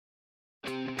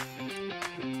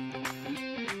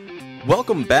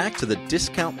Welcome back to the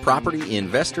Discount Property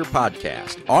Investor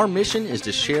Podcast. Our mission is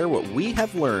to share what we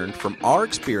have learned from our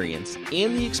experience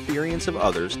and the experience of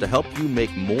others to help you make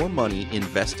more money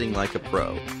investing like a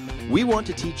pro. We want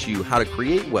to teach you how to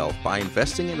create wealth by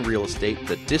investing in real estate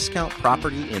the Discount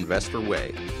Property Investor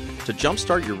way. To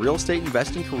jumpstart your real estate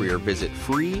investing career, visit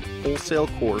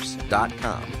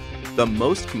freewholesalecourse.com, the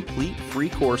most complete free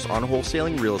course on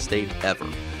wholesaling real estate ever.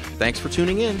 Thanks for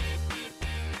tuning in.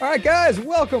 All right, guys,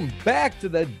 welcome back to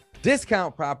the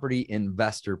Discount Property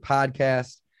Investor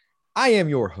Podcast. I am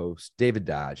your host, David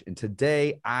Dodge, and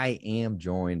today I am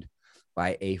joined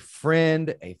by a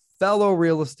friend, a fellow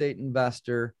real estate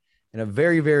investor, and a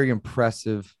very, very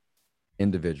impressive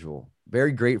individual.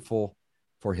 Very grateful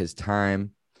for his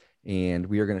time, and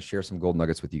we are going to share some gold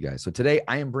nuggets with you guys. So today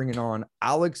I am bringing on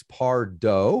Alex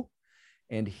Pardo,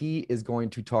 and he is going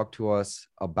to talk to us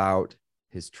about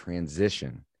his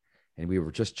transition. And we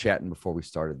were just chatting before we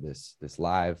started this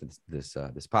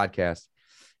podcast,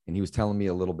 and he was telling me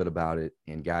a little bit about it.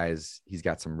 And guys, he's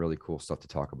got some really cool stuff to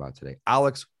talk about today.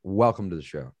 Alex, welcome to the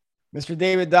show. Mr.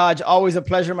 David Dodge, always a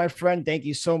pleasure, my friend. Thank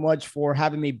you so much for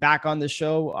having me back on the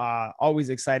show. Always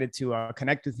excited to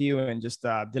connect with you and just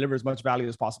deliver as much value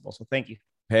as possible. So thank you.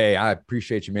 Hey, I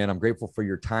appreciate you, man. I'm grateful for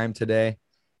your time today.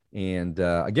 And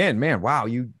again, man, wow,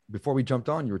 before we jumped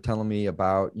on, you were telling me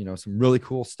about, some really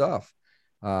cool stuff.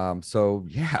 So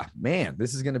yeah, man,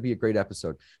 this is going to be a great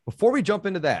episode. Before we jump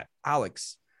into that,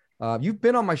 Alex, you've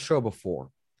been on my show before,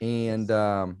 and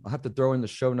I'll have to throw in the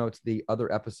show notes the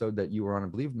other episode that you were on, I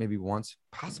believe maybe once,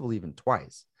 possibly even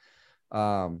twice.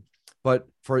 But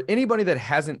for anybody that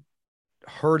hasn't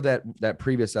heard that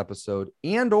previous episode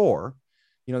or,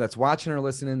 that's watching or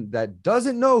listening, that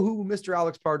doesn't know who Mr.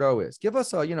 Alex Pardo is, give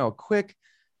us a quick,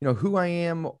 who I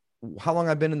am, how long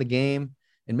I've been in the game.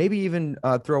 And maybe even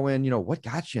throw in, what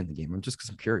got you in the game? Because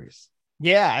I'm curious.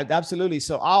 Yeah, absolutely.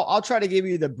 So I'll try to give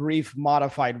you the brief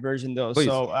modified version though. Please.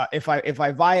 So if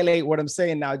I violate what I'm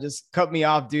saying now, just cut me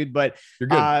off, dude. But you're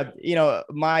good.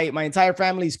 My entire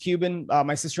family is Cuban.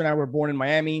 My sister and I were born in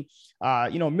Miami.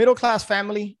 Middle class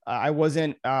family. I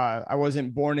wasn't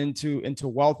born into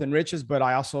wealth and riches, but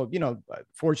I also,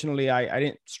 fortunately, I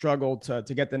didn't struggle to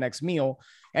get the next meal.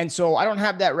 And so I don't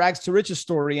have that rags to riches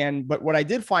story. But what I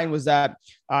did find was that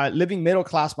living middle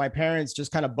class, my parents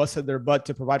just kind of busted their butt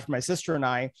to provide for my sister and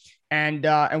I, and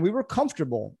we were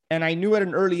comfortable. And I knew at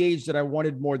an early age that I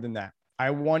wanted more than that.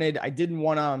 I didn't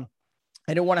want to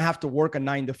have to work a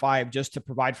 9-to-5 just to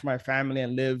provide for my family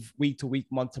and live week to week,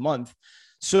 month to month.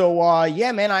 So,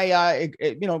 yeah, man, at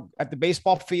the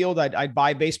baseball field, I'd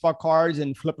buy baseball cards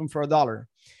and flip them for $1.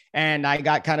 And I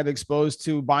got kind of exposed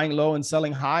to buying low and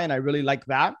selling high. And I really like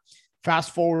that.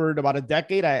 Fast forward about a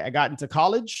decade, I got into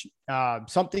college.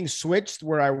 Something switched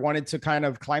where I wanted to kind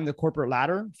of climb the corporate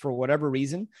ladder for whatever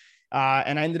reason.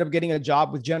 And I ended up getting a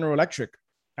job with General Electric.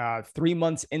 3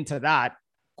 months into that,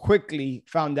 quickly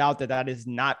found out that is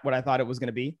not what I thought it was going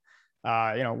to be.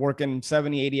 Working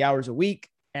 70, 80 hours a week.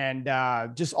 And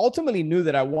just ultimately knew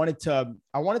that I wanted to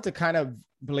kind of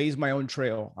blaze my own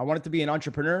trail. I wanted to be an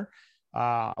entrepreneur.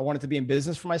 I wanted to be in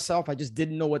business for myself. I just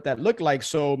didn't know what that looked like.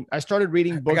 So I started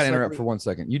reading books. I got to interrupt for 1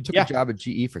 second. You took a job at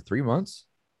GE for 3 months?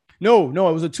 No,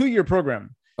 it was a 2-year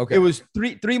program. Okay. It was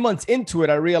three months into it.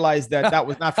 I realized that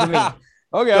was not for me.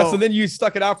 Okay. So then you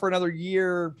stuck it out for another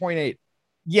year, 0.8.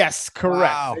 Yes, correct.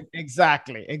 Wow.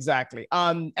 Exactly.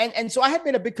 And so I had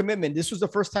made a big commitment. This was the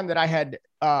first time that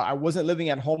I wasn't living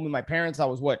at home with my parents. I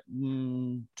was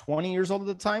 20 years old at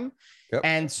the time. Yep.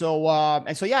 And so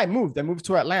yeah, I moved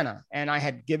to Atlanta, and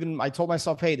I told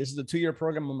myself, hey, this is a 2-year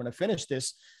program. I'm going to finish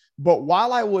this. But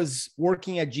while I was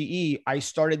working at GE, I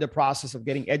started the process of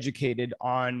getting educated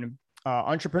on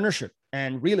entrepreneurship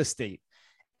and real estate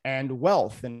and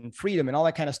wealth and freedom and all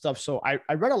that kind of stuff. So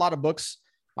I read a lot of books.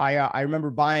 I remember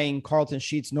buying Carlton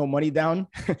Sheets, No Money Down,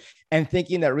 and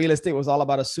thinking that real estate was all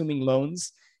about assuming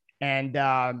loans. And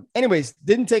anyways,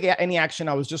 didn't take any action.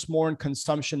 I was just more in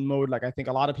consumption mode, like I think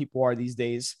a lot of people are these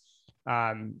days.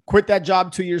 Quit that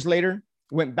job 2 years later,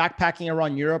 went backpacking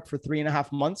around Europe for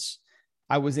 3.5 months.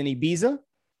 I was in Ibiza.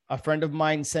 A friend of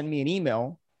mine sent me an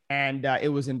email, and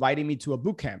it was inviting me to a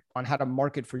boot camp on how to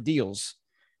market for deals.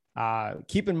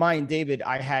 Keep in mind, David,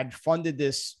 I had funded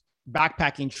this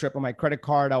backpacking trip on my credit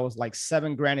card. I was like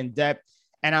 $7,000 in debt,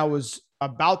 and I was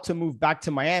about to move back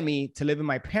to Miami to live in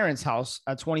my parents' house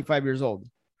at 25 years old.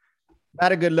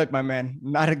 Not a good look, my man.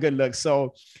 Not a good look.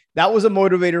 So that was a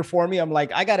motivator for me. I'm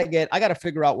like, I got to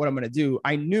figure out what I'm going to do.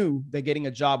 I knew that getting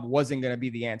a job wasn't going to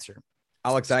be the answer.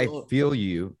 Alex, I feel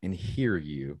you and hear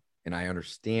you, and I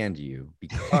understand you,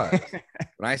 because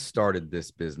when I started this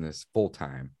business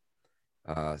full-time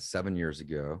 7 years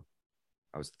ago,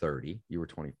 I was 30. You were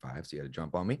 25. So you had to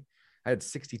jump on me. I had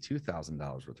 $62,000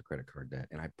 worth of credit card debt.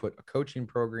 And I put a coaching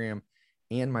program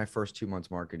and my first 2 months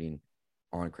marketing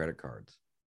on credit cards.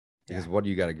 Because what do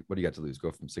you got to lose?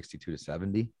 Go from 62 to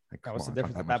 70? Like, what's the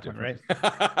difference at that point, right?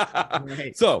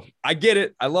 Right? So I get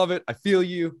it. I love it. I feel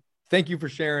you. Thank you for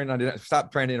sharing. I didn't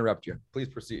stop trying to interrupt you. Please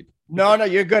proceed. No,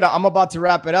 you're good. I'm about to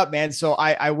wrap it up, man. So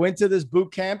I went to this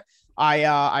boot camp.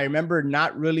 I remember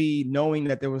not really knowing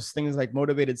that there was things like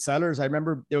motivated sellers. I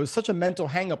remember there was such a mental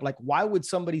hang-up. Like, why would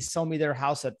somebody sell me their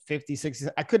house at 50, 60?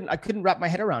 I couldn't wrap my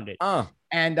head around it.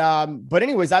 But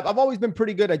anyways, I've always been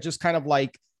pretty good at just kind of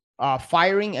like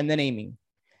firing and then aiming.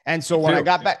 And so when I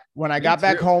got back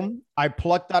home, I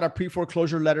plucked out a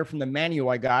pre-foreclosure letter from the manual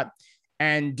I got.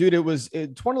 And dude,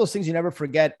 it's one of those things you never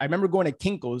forget. I remember going to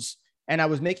Kinko's and I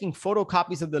was making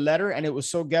photocopies of the letter, and it was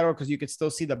so ghetto because you could still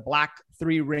see the black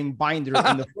 3-ring binder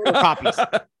in the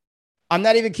photocopies. I'm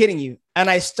not even kidding you. And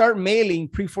I start mailing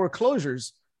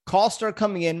pre-foreclosures. Calls start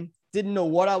coming in. Didn't know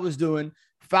what I was doing.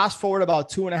 Fast forward about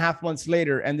 2.5 months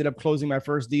later, ended up closing my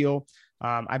first deal.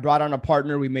 I brought on a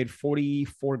partner. We made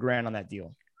 44 grand on that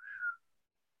deal.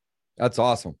 That's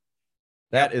awesome.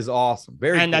 That is awesome.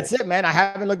 Very cool. That's it, man. I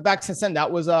haven't looked back since then.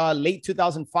 That was late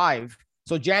 2005.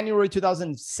 So January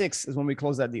 2006 is when we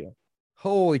closed that deal.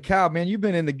 Holy cow, man. You've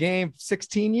been in the game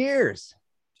 16 years.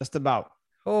 Just about.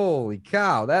 Holy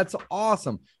cow. That's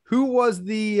awesome. Who was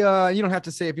the, you don't have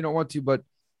to say if you don't want to, but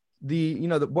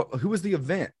who was the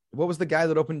event? What was the guy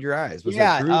that opened your eyes?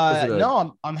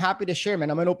 No, I'm happy to share, man.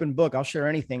 I'm an open book. I'll share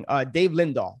anything. Dave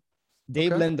Lindahl.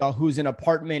 Lindahl, who's an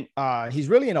apartment, he's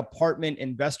really an apartment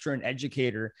investor and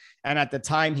educator. And at the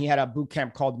time he had a boot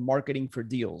camp called Marketing for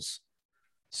Deals.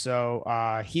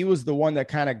 So he was the one that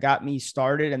kind of got me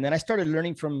started. And then I started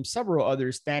learning from several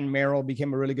others. Stan Merrill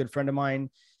became a really good friend of mine.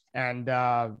 And,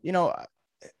 I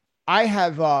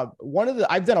have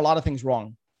I've done a lot of things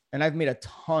wrong and I've made a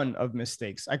ton of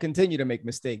mistakes. I continue to make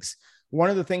mistakes. One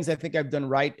of the things I think I've done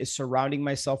right is surrounding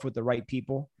myself with the right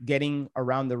people, getting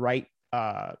in the right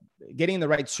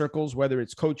circles, whether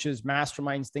it's coaches,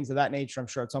 masterminds, things of that nature. I'm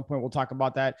sure at some point we'll talk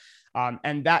about that.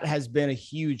 And that has been a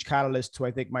huge catalyst to,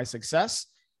 I think, my success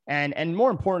and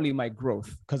more importantly, my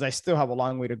growth, because I still have a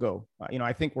long way to go.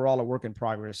 I think we're all a work in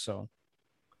progress. So,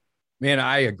 man,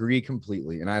 I agree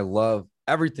completely. And I love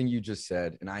everything you just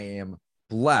said. And I am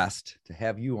blessed to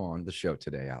have you on the show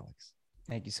today, Alex.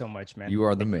 Thank you so much, man. You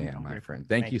are the man, my friend.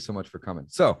 Thank you so much for coming.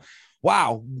 So,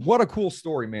 wow, what a cool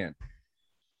story, man.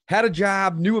 Had a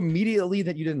job, knew immediately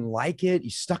that you didn't like it. You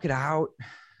stuck it out.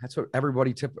 That's what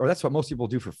that's what most people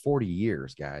do for 40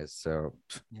 years, guys. So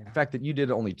the fact that you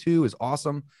did only 2 is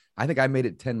awesome. I think I made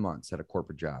it 10 months at a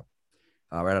corporate job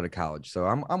right out of college. So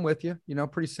I'm with you,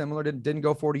 pretty similar. Didn't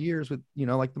go 40 years with,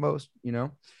 like the most,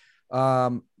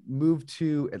 moved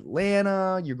to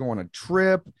Atlanta. You're going on a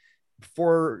trip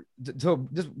this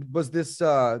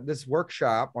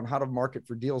workshop on how to market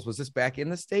for deals. Was this back in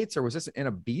the States or was this in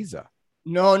Ibiza?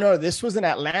 No, this was in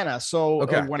Atlanta. So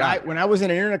when I was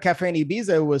in an internet cafe in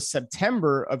Ibiza, it was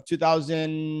September of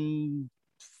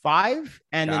 2005.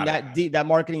 And then that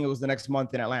marketing, it was the next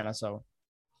month in Atlanta. So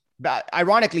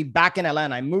ironically, back in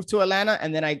Atlanta, I moved to Atlanta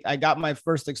and then I got my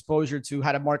first exposure to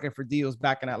how to market for deals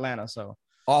back in Atlanta. So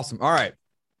awesome. All right.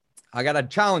 I got to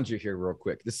challenge you here real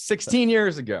quick. This is 16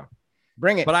 years ago.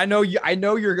 Bring it. But I know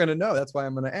you're going to know. That's why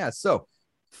I'm going to ask. So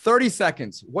 30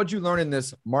 seconds. What'd you learn in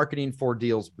this Marketing for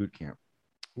Deals bootcamp?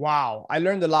 Wow. I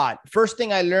learned a lot. First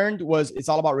thing I learned was it's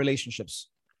all about relationships,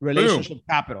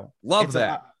 capital.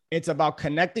 It's about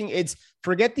connecting.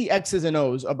 Forget the X's and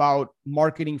O's about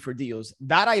marketing for deals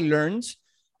that I learned.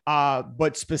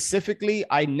 But specifically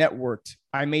I networked.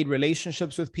 I made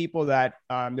relationships with people that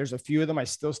there's a few of them I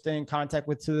still stay in contact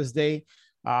with to this day.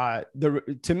 To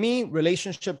me,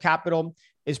 relationship capital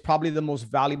is probably the most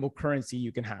valuable currency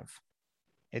you can have.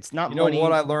 It's not money.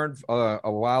 What I learned a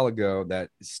while ago that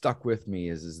stuck with me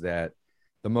is that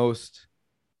the most,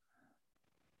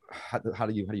 how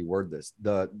do you word this?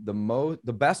 The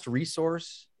best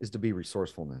resource is to be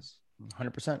resourcefulness.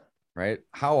 100%. Right?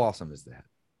 How awesome is that?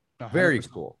 100%. Very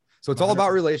cool. So it's all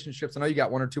about relationships. I know you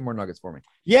got 1 or 2 more nuggets for me.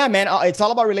 Yeah, man. It's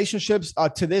all about relationships.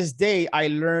 To this day, I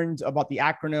learned about the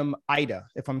acronym AIDA,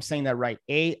 if I'm saying that right,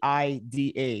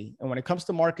 AIDA. And when it comes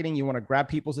to marketing, you want to grab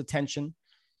people's attention.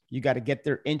 You got to get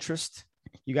their interest.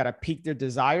 You got to pique their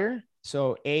desire.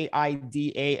 So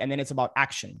AIDA, and then it's about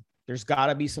action. There's got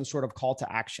to be some sort of call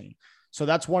to action. So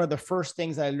that's one of the first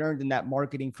things I learned in that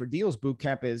Marketing for Deals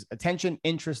bootcamp is attention,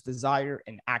 interest, desire,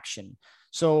 and action.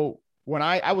 So when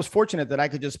I was fortunate that I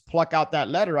could just pluck out that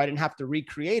letter, I didn't have to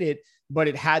recreate it, but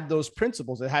it had those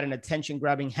principles. It had an attention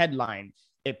grabbing headline.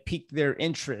 It piqued their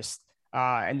interest.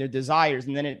 and their desires.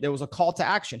 And then there was a call to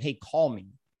action. Hey, call me.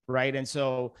 Right. And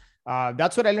so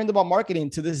that's what I learned about marketing.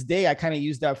 To this day, I kind of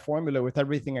use that formula with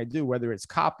everything I do, whether it's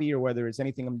copy or whether it's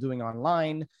anything I'm doing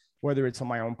online, whether it's on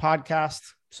my own podcast.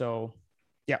 So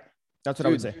yeah, that's what I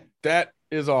would say. That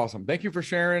is awesome. Thank you for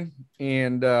sharing.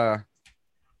 And I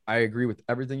agree with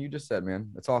everything you just said, man.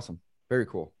 That's awesome. Very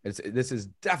cool. This is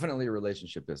definitely a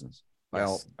relationship business.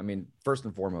 Yes. I mean, first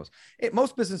and foremost,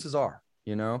 most businesses are,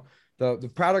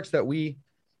 the products that we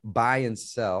buy and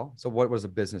sell. So what was a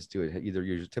business do? It either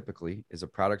usually typically is a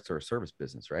product or a service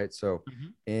business, right? So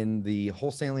in the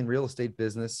wholesaling real estate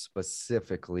business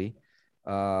specifically,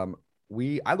 I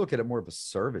look at it more of a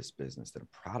service business than a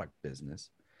product business.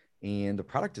 And the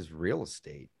product is real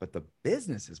estate, but the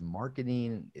business is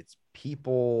marketing, it's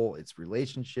people, it's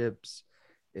relationships,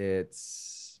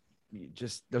 it's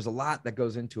just, there's a lot that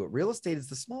goes into it. Real estate is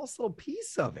the smallest little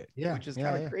piece of it, which is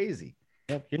kind of crazy.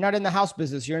 Yep. You're not in the house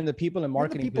business. You're in the people and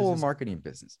marketing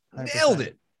business. 100%. Nailed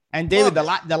it. And David,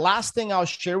 the last thing I'll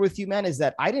share with you, man, is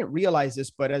that I didn't realize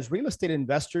this, but as real estate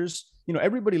investors,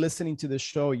 everybody listening to this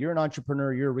show, you're an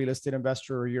entrepreneur, you're a real estate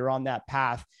investor, or you're on that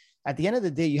path. At the end of the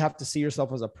day, you have to see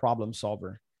yourself as a problem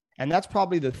solver. And that's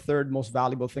probably the third most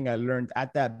valuable thing I learned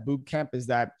at that boot camp, is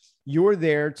that you're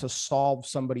there to solve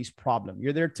somebody's problem.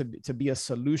 You're there to be a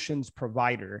solutions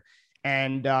provider.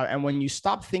 And when you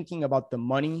stop thinking about the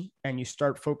money and you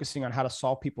start focusing on how to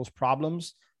solve people's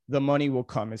problems, the money will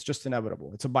come. It's just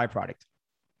inevitable. It's a byproduct.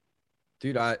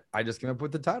 Dude, I just came up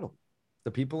with the title,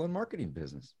 The People in Marketing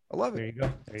Business. I love it. There you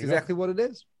go. It's exactly what it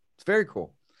is. It's very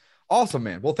cool. Awesome,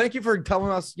 man. Well, thank you for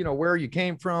telling us, where you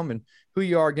came from and who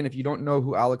you are. Again, if you don't know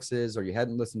who Alex is, or you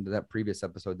hadn't listened to that previous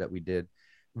episode that we did,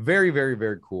 very, very,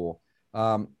 very cool.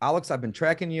 Alex, I've been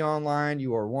tracking you online.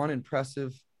 You are one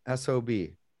impressive SOB,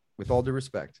 with all due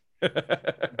respect.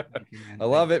 I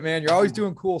love it, man. You're always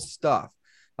doing cool stuff.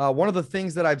 One of the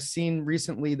things that I've seen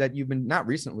recently that you've been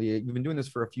doing this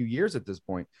for a few years at this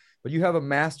point, but you have a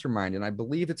mastermind, and I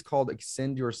believe it's called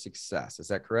Extend Your Success. Is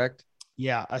that correct?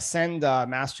 Yeah, Ascend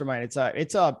Mastermind.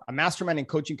 It's a mastermind and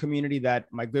coaching community that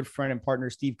my good friend and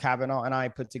partner Steve Kavanaugh and I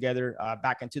put together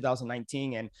back in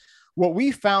 2019. And what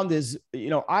we found is,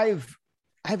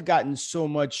 I've gotten so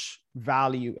much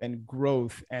value and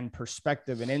growth and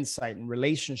perspective and insight and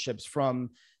relationships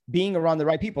from being around the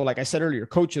right people, like I said earlier,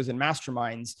 coaches and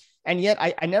masterminds. And yet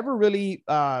I never really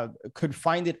could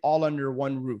find it all under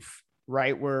one roof,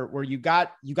 right? Where you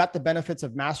got the benefits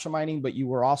of masterminding, but you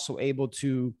were also able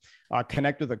to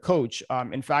connect with a coach.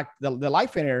 In fact, the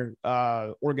Life and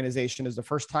Air organization is the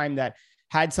first time that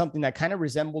had something that kind of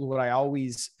resembled what I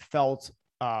always felt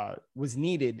was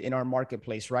needed in our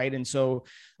marketplace, right? And so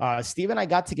Steve and I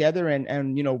got together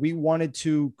and we wanted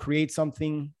to create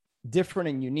something different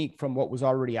and unique from what was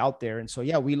already out there. And so,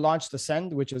 we launched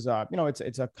Ascend, which is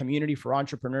it's a community for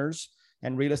entrepreneurs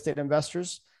and real estate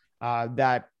investors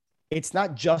that it's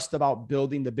not just about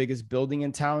building the biggest building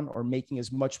in town or making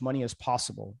as much money as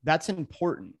possible. That's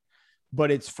important,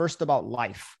 but it's first about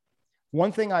life.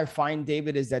 One thing I find,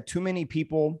 David, is that too many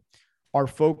people are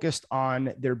focused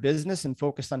on their business and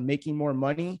focused on making more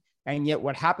money. And yet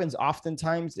what happens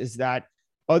oftentimes is that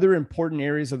other important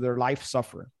areas of their life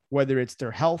suffer, whether it's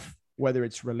their health, whether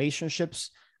it's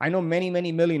relationships. I know many,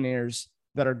 many millionaires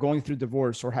that are going through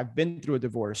divorce or have been through a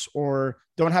divorce or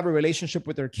don't have a relationship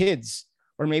with their kids,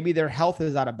 or maybe their health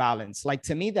is out of balance. Like,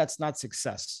 to me, that's not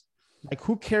success. Like,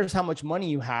 who cares how much money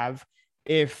you have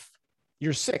if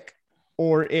you're sick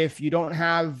or if you don't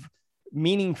have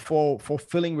meaningful,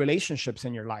 fulfilling relationships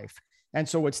in your life? And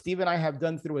so what Steve and I have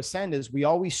done through Ascend is we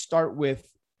always start with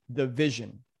the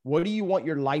vision. What do you want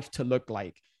your life to look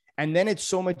like? And then it's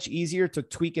so much easier to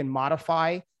tweak and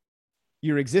modify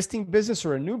your existing business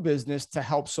or a new business to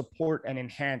help support and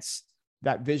enhance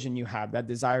that vision you have, that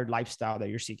desired lifestyle that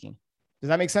you're seeking. Does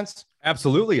that make sense?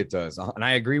 Absolutely, it does. And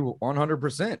I agree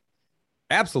 100%.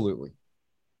 Absolutely.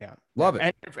 Yeah. Love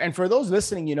it. And for those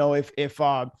listening, if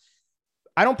I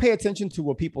don't pay attention to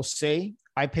what people say,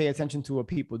 I pay attention to what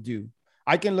people do.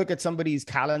 I can look at somebody's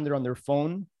calendar on their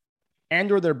phone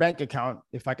and or their bank account,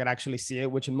 if I could actually see it,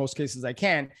 which in most cases I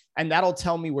can, and that'll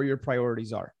tell me where your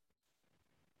priorities are.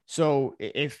 So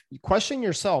if you question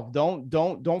yourself, don't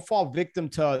fall victim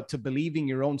to believing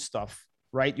your own stuff,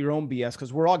 right? Your own BS,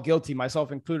 because we're all guilty,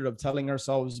 myself included, of telling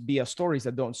ourselves BS stories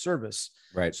that don't serve us.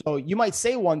 Right. So you might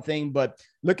say one thing, but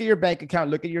look at your bank account,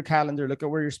 look at your calendar, look at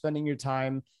where you're spending your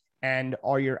time, and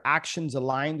are your actions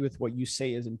aligned with what you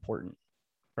say is important,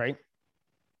 right?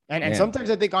 And sometimes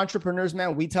I think entrepreneurs,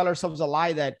 man, we tell ourselves a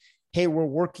lie that, hey, we're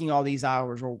working all these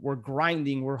hours, or we're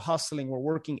grinding, we're hustling, we're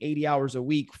working 80 hours a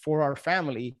week for our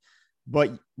family.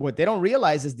 But what they don't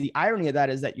realize is the irony of that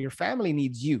is that your family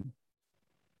needs you.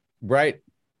 Right.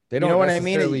 They don't what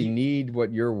necessarily I mean? need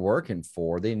what you're working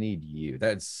for. They need you.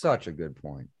 That's such a good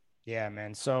point. Yeah,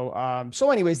 man. So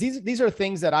anyways, these are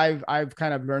things that I've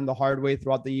kind of learned the hard way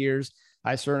throughout the years.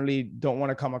 I certainly don't want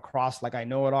to come across like I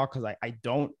know it all, because I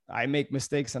don't. I make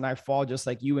mistakes and I fall just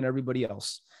like you and everybody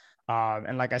else.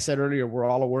 And like I said earlier, we're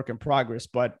all a work in progress.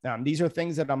 But these are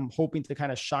things that I'm hoping to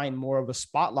kind of shine more of a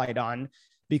spotlight on,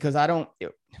 because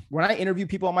when I interview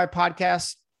people on my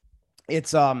podcast,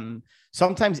 it's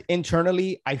sometimes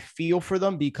internally I feel for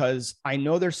them because I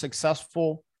know they're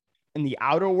successful in the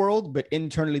outer world, but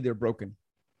internally they're broken,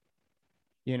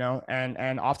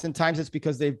 and oftentimes it's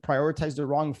because they've prioritized the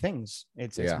wrong things.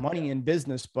 It's money and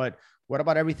business, but what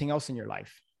about everything else in your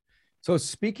life? So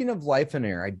speaking of Life and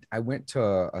Air, I went to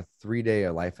a 3-day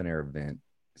Life and Air event.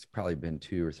 It's probably been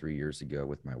 2 or 3 years ago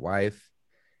with my wife,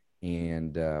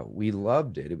 and we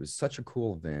loved it. It was such a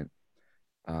cool event.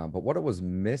 But what it was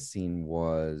missing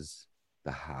was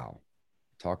the how.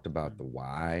 Talked about the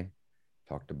why,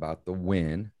 talked about the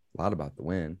when, a lot about the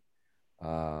when.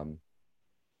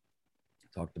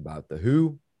 Talked about the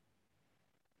who.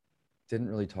 Didn't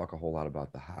really talk a whole lot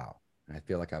about the how. And I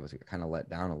feel like I was kind of let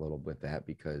down a little bit that,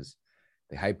 because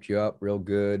they hyped you up real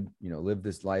good, live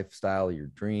this lifestyle of your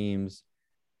dreams.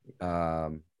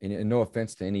 And no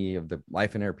offense to any of the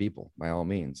Life and Air people, by all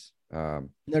means.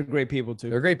 They're great people too.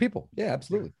 They're great people. Yeah,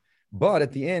 absolutely. But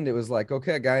at the end, it was like,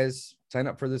 okay, guys, sign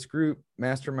up for this group,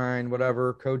 mastermind,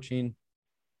 whatever, coaching.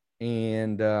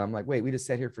 And I'm like, wait, we just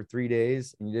sat here for 3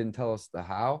 days and you didn't tell us the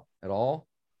how at all.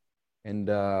 And,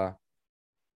 but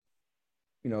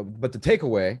the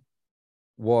takeaway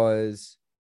is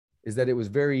that it was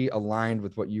very aligned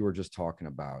with what you were just talking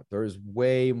about. There's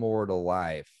way more to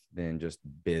life than just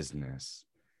business,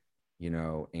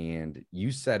 and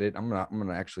you said it. I'm going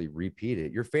to actually repeat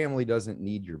it. Your family doesn't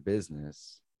need your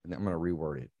business. And I'm going to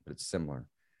reword it, but it's similar.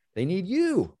 They need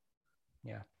you.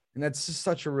 Yeah. And that's just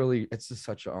such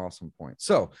an awesome point.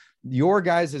 So your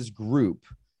guys' group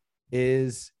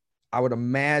is, I would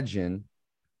imagine,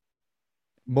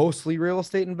 mostly real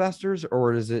estate investors,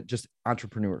 or is it just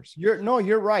entrepreneurs?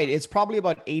 You're right. It's probably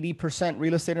about 80%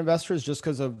 real estate investors, just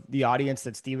because of the audience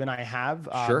that Steve and I have.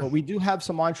 Sure. But we do have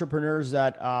some entrepreneurs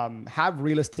that have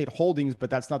real estate holdings, but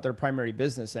that's not their primary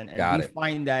business. And we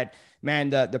find that, man,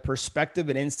 the perspective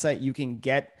and insight you can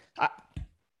get.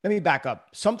 Let me back up.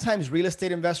 Sometimes real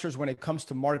estate investors, when it comes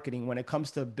to marketing, when it comes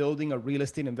to building a real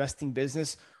estate investing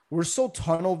business, we're so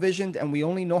tunnel visioned and we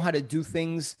only know how to do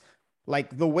things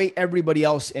like the way everybody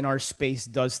else in our space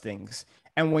does things.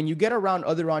 And when you get around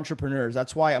other entrepreneurs,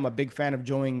 that's why I'm a big fan of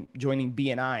joining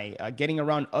BNI, getting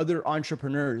around other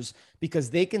entrepreneurs, because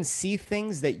they can see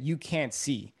things that you can't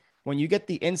see. When you get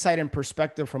the insight and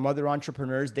perspective from other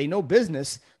entrepreneurs, they know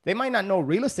business. They might not know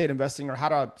real estate investing or how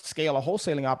to scale a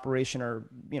wholesaling operation or,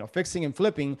 fixing and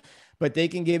flipping, but they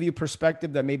can give you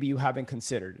perspective that maybe you haven't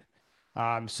considered.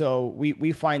 So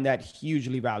we find that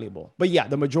hugely valuable. But yeah,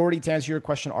 the majority, to answer your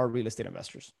question, are real estate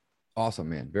investors. Awesome,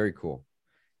 man. Very cool.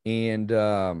 And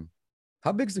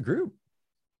how big's the group?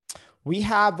 We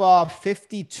have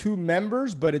 52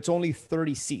 members, but it's only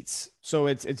 30 seats. So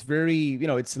it's very,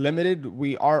 it's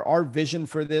limited. Our vision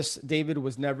for this, David,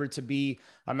 was never to be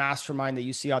a mastermind that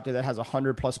you see out there that has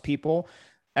 100+ people.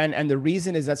 And the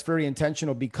reason is that's very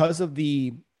intentional, because of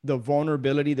the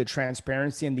vulnerability, the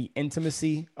transparency, and the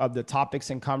intimacy of the topics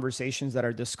and conversations that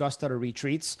are discussed at our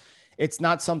retreats. It's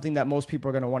not something that most people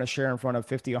are going to want to share in front of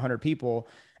 50, 100 people.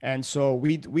 And so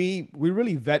we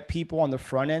really vet people on the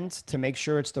front end to make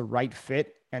sure it's the right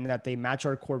fit and that they match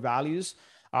our core values.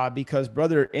 Because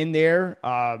brother, in there,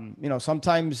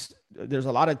 sometimes there's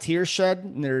a lot of tears shed,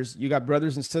 and you got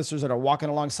brothers and sisters that are walking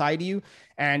alongside you.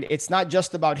 And it's not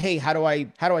just about, hey, how do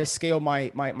I scale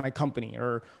my company,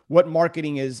 or what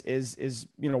marketing is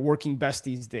working best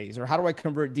these days, or how do I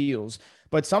convert deals?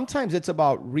 But sometimes it's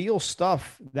about real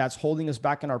stuff that's holding us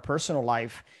back in our personal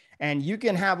life. And you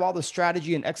can have all the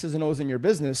strategy and X's and O's in your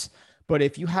business, but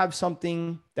if you have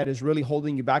something that is really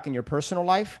holding you back in your personal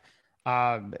life,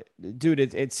 dude,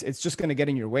 it's just going to get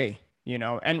in your way,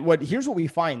 And here's what we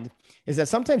find is that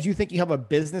sometimes you think you have a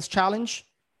business challenge,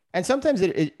 and sometimes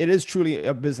it is truly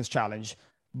a business challenge,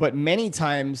 but many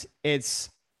times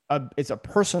it's a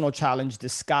personal challenge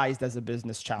disguised as a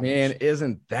business challenge. Man,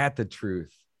 isn't that the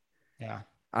truth? Yeah.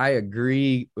 I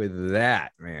agree with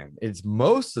that, man. It's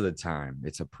most of the time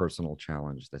it's a personal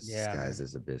challenge that's disguised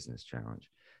as a business challenge.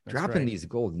 That's dropping these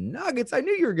gold nuggets. I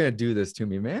knew you were going to do this to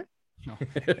me, man. No,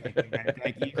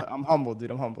 thank you. I'm humbled,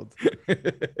 dude. I'm humbled.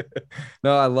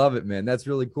 No, I love it, man. That's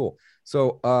really cool.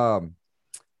 So I'm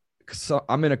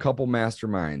in a couple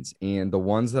masterminds, and the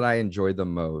ones that I enjoy the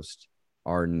most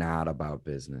are not about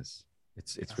business.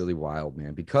 It's really wild,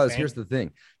 man, because here's the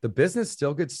thing. The business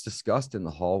still gets discussed in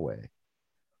the hallway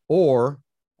or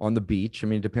on the beach. I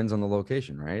mean, it depends on the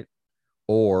location, right?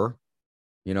 Or,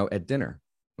 at dinner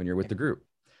when you're with the group.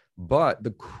 But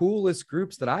the coolest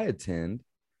groups that I attend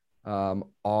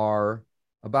are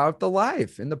about the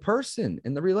life and the person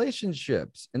and the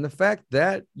relationships and the fact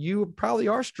that you probably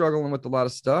are struggling with a lot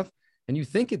of stuff and you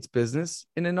think it's business,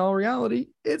 and in all reality,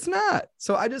 it's not.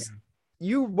 So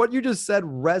what you just said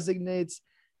resonates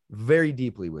very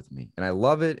deeply with me, and I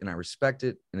love it and I respect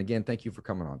it. And again, thank you for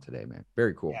coming on today, man.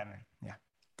 Very cool. Yeah, man. Yeah,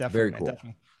 definitely. Very cool.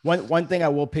 Definitely. One thing I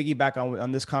will piggyback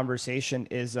on this conversation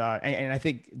is, and I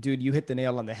think, dude, you hit the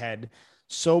nail on the head.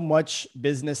 So much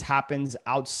business happens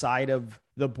outside of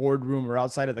the boardroom or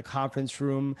outside of the conference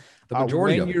room. The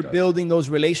majority when you're building those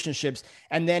relationships.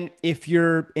 And then if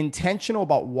you're intentional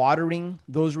about watering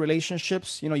those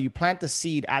relationships, you plant the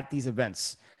seed at these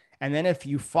events. And then if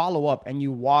you follow up and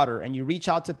you water and you reach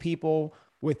out to people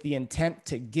with the intent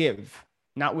to give,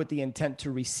 not with the intent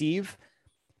to receive,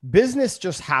 business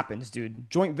just happens, dude.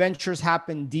 Joint ventures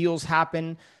happen, deals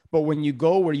happen. But when you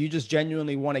go where you just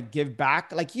genuinely want to give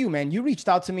back, like you, man, you reached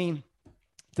out to me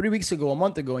 3 weeks ago, a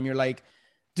month ago, and you're like,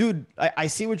 dude, I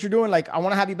see what you're doing. Like, I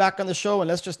want to have you back on the show and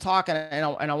let's just talk. And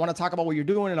I want to talk about what you're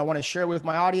doing and I want to share with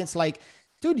my audience. Like,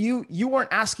 dude, you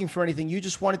weren't asking for anything. You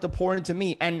just wanted to pour into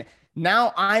me. And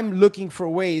now I'm looking for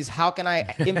ways. How can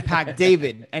I impact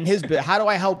David and his bit? How do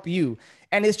I help you?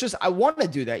 And it's just, I want to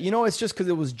do that. It's just because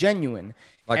it was genuine.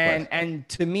 Likewise. And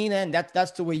to me, then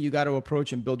that's the way you got to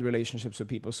approach and build relationships with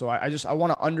people. So I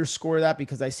want to underscore that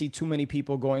because I see too many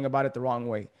people going about it the wrong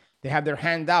way. They have their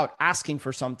hand out asking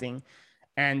for something.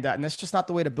 And that's just not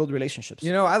the way to build relationships.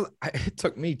 It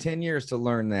took me 10 years to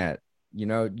learn that,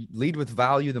 lead with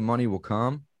value, the money will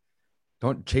come.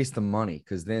 Don't chase the money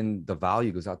because then the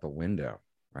value goes out the window.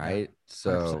 Right. Yeah,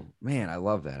 so, man, I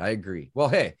love that. I agree. Well,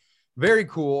 hey, very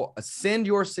cool.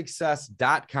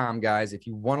 Ascendyoursuccess.com, guys. If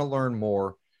you want to learn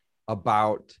more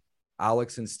about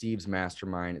Alex and Steve's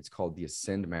mastermind, it's called the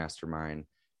Ascend Mastermind.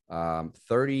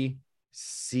 30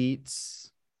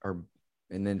 seats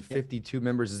and then 52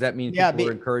 members. Does that mean people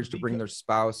are encouraged to bring their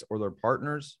spouse or their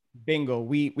partners? Bingo.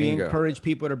 We encourage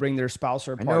people to bring their spouse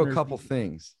or partners. I know a couple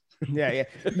things. Yeah.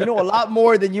 You know a lot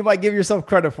more than you might give yourself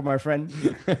credit for, my friend.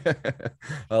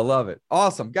 I love it.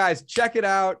 Awesome. Guys, check it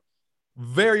out.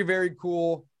 Very, very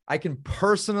cool. I can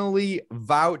personally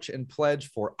vouch and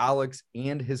pledge for Alex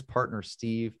and his partner,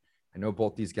 Steve. I know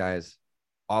both these guys,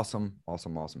 awesome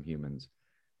humans.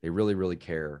 They really, really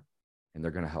care, and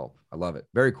they're going to help. I love it.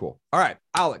 Very cool. All right,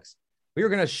 Alex, we are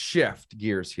going to shift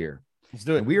gears here. Let's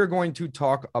do it. And we are going to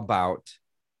talk about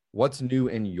what's new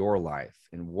in your life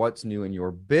and what's new in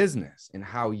your business and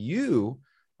how you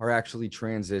are actually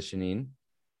transitioning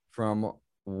from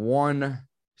one,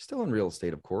 still in real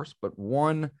estate, of course, but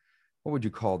one, what would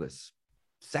you call this?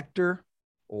 Sector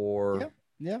or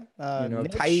niche,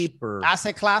 type or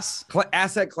asset class?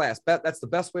 Asset class. That's the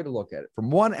best way to look at it.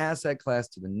 From one asset class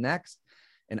to the next.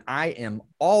 And I am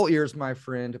all ears, my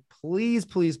friend. Please,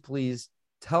 please, please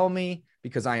tell me,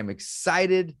 because I am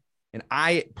excited. And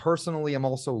I personally am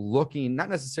also looking, not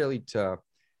necessarily to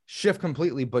shift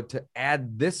completely, but to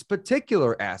add this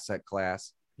particular asset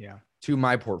class to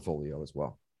my portfolio as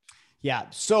well. Yeah.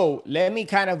 So let me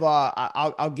kind of,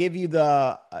 I'll give you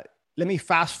the, let me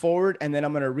fast forward and then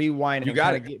I'm going to rewind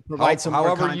and provide some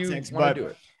more context. But do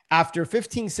it. After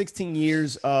 15, 16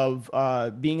 years of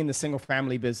being in the single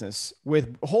family business,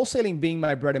 with wholesaling being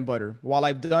my bread and butter, while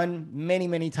I've done many,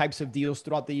 many types of deals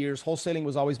throughout the years, wholesaling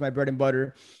was always my bread and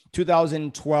butter.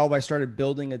 2012, I started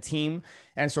building a team.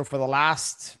 And so for the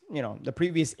last, the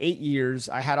previous 8 years,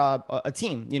 I had a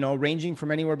team, ranging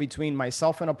from anywhere between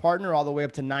myself and a partner all the way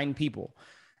up to 9 people,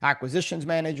 acquisitions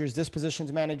managers,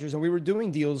 dispositions managers. And we were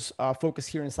doing deals focused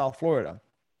here in South Florida.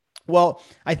 Well,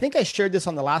 I think I shared this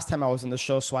on the last time I was on the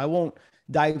show, so I won't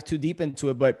dive too deep into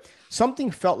it, but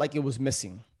something felt like it was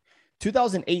missing.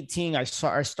 2018, I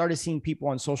started seeing people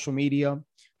on social media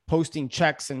posting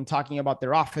checks and talking about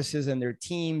their offices and their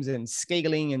teams and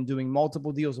scaling and doing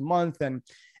multiple deals a month. And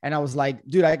I was like,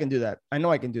 dude, I can do that. I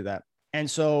know I can do that. And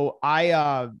so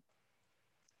I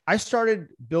started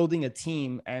building a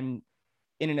team and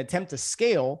in an attempt to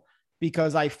scale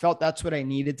because I felt that's what I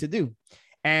needed to do.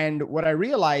 And what I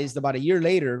realized about a year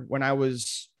later, when I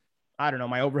was,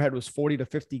 my overhead was 40 to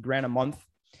 50 grand a month.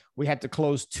 We had to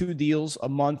close 2 deals a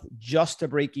month just to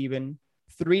break even,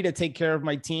 3 to take care of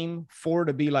my team, 4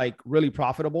 to be like really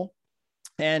profitable.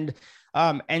 And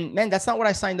man, that's not what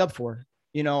I signed up for.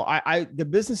 The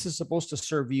business is supposed to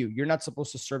serve you. You're not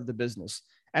supposed to serve the business.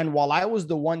 And while I was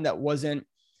the one that wasn't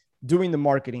doing the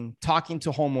marketing, talking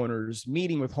to homeowners,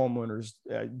 meeting with homeowners,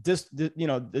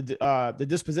 the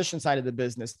disposition side of the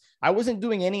business. I wasn't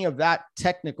doing any of that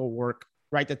technical work,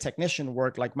 right? The technician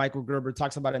work, like Michael Gerber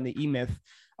talks about in the E-Myth.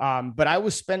 But I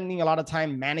was spending a lot of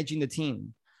time managing the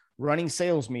team, running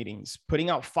sales meetings,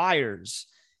 putting out fires.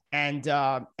 And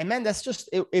man, that's just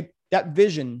that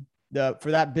vision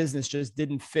for that business just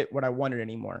didn't fit what I wanted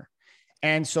anymore.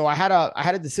 And so I had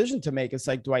a decision to make. It's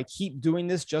like, do I keep doing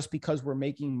this just because we're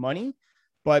making money?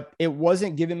 But it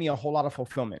wasn't giving me a whole lot of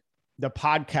fulfillment. The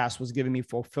podcast was giving me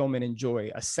fulfillment and joy.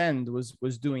 Ascend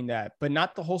was doing that, but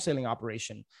not the wholesaling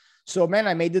operation. So man,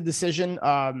 I made the decision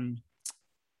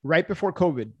right before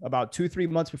COVID, about 2-3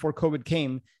 months before COVID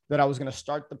came, that I was going to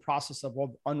start the process of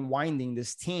unwinding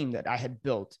this team that I had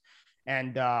built.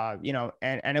 And,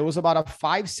 and it was about a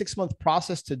 5-6 month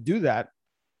process to do that.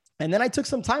 And then I took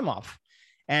some time off.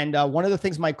 And one of the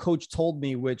things my coach told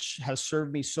me, which has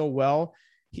served me so well,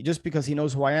 just because he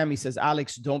knows who I am, he says,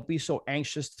 Alex, don't be so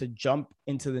anxious to jump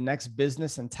into the next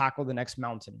business and tackle the next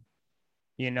mountain,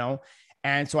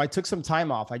 And so I took some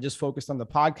time off. I just focused on the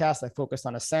podcast. I focused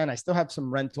on Ascend. I still have some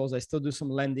rentals. I still do some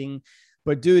lending.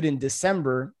 But dude, in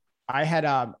December,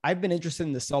 I've been interested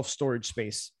in the self-storage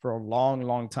space for a long,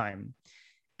 long time.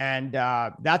 And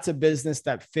that's a business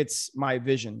that fits my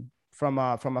vision from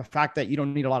a fact that you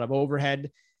don't need a lot of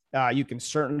overhead. You can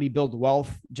certainly build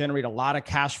wealth, generate a lot of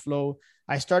cash flow.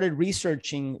 I started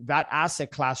researching that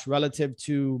asset class relative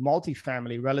to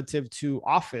multifamily, relative to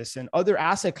office and other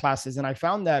asset classes. And I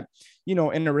found that,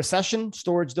 in a recession,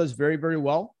 storage does very, very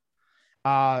well.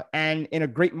 And in a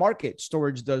great market,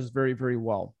 storage does very, very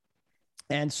well.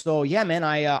 And so, yeah, man,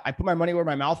 I put my money where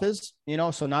my mouth is,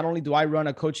 so not only do I run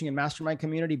a coaching and mastermind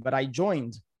community, but I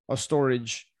joined a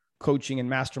storage coaching and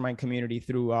mastermind community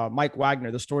through Mike Wagner,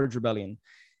 the Storage Rebellion.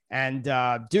 And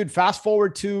dude, fast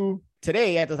forward to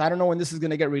today, I don't know when this is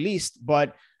going to get released,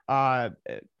 but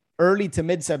early to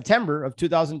mid-September of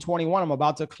 2021, I'm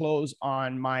about to close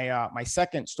on my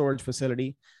second storage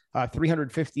facility,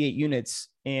 358 units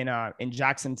in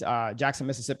Jackson,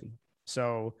 Mississippi.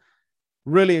 So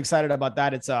really excited about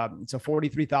that. It's a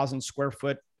 43,000 square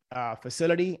foot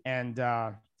facility. And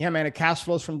yeah, man, it cash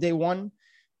flows from day one.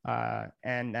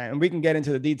 And we can get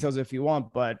into the details if you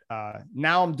want, but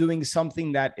now I'm doing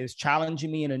something that is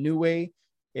challenging me in a new way.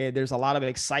 There's a lot of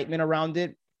excitement around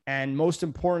it. And most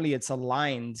importantly, it's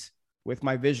aligned with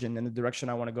my vision and the direction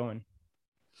I want to go in.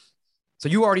 So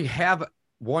you already have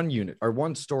one unit or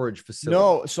one storage facility?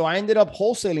 No. So I ended up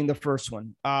wholesaling the first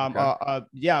one.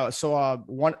 Okay. So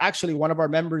one of our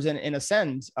members in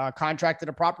Ascend contracted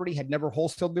a property, had never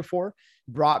wholesaled before,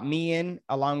 brought me in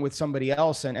along with somebody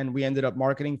else. And we ended up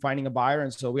marketing, finding a buyer.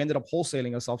 And so we ended up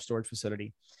wholesaling a self-storage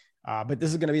facility. But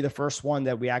this is going to be the first one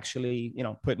that we actually,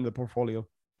 put in the portfolio.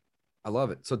 I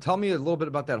love it. So tell me a little bit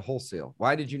about that wholesale.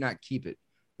 Why did you not keep it?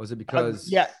 Was it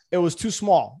because it was too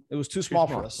small? It was too small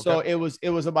for us. Okay. So it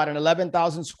was about an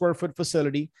 11,000 square foot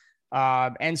facility.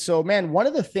 And so, man, one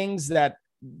of the things that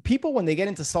people, when they get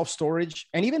into self-storage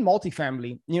and even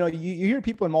multifamily, you hear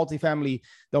people in multifamily,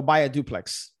 they'll buy a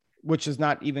duplex, which is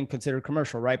not even considered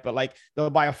commercial, right? But like they'll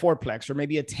buy a fourplex or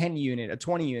maybe a 10 unit, a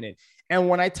 20 unit. And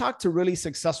when I talk to really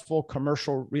successful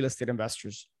commercial real estate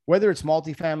investors, whether it's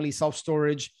multifamily,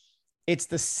 self-storage, it's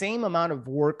the same amount of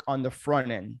work on the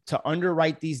front end to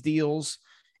underwrite these deals.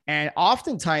 And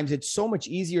oftentimes it's so much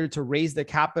easier to raise the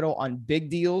capital on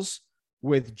big deals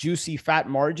with juicy fat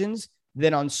margins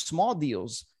than on small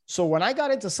deals. So when I got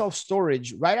into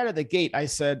self-storage right out of the gate, I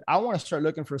said, I want to start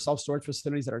looking for self-storage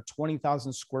facilities that are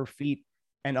 20,000 square feet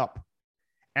and up.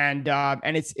 And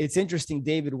it's interesting,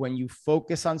 David, when you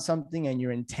focus on something and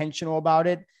you're intentional about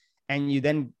it, and you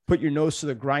then put your nose to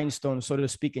the grindstone, so to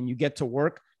speak, and you get to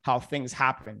work, how things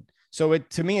happen. So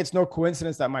to me, it's no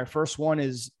coincidence that my first one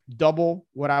is double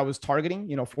what I was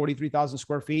targeting, 43,000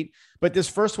 square feet. But this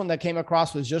first one that came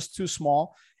across was just too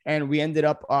small. And we ended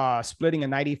up splitting a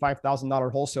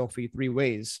 $95,000 wholesale fee 3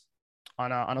 ways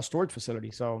on a storage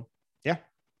facility. So yeah.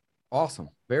 Awesome.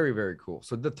 Very, very cool.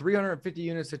 So the 350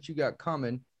 units that you got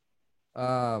coming,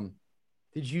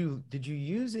 did you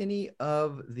use any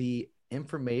of the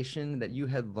information that you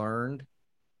had learned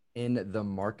in the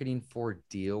Marketing for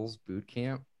Deals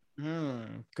bootcamp?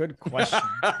 Good question.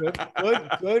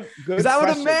 Good. Because I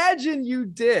would imagine you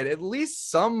did at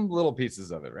least some little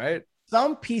pieces of it, right?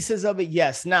 Some pieces of it,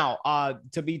 yes. Now,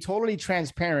 to be totally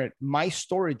transparent, my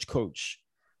storage coach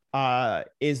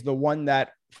is the one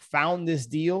that found this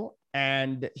deal,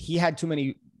 and he had too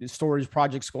many storage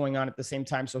projects going on at the same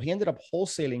time. So he ended up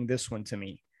wholesaling this one to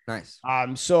me. Nice.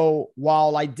 So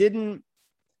while I didn't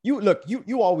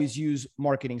you always use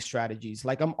marketing strategies.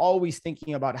 Like I'm always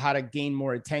thinking about how to gain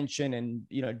more attention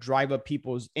and, drive up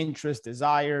people's interest,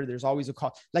 desire. There's always a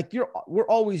call. Like we're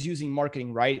always using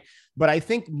marketing, right? But I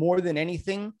think more than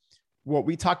anything, what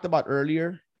we talked about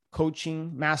earlier,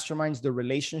 coaching, masterminds, the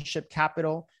relationship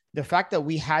capital, the fact that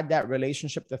we had that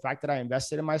relationship, the fact that I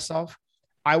invested in myself,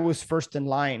 I was first in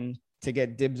line to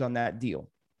get dibs on that deal.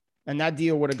 And that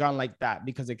deal would have gone like that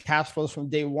because it cash flows from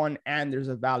day one and there's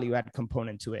a value add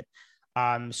component to it.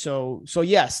 So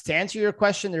yes, to answer your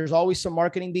question, there's always some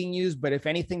marketing being used, but if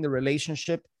anything, the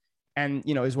relationship and,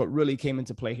 is what really came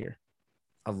into play here.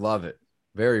 I love it.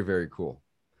 Very, very cool.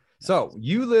 So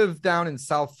you live down in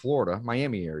South Florida,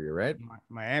 Miami area, right?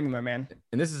 Miami, my man.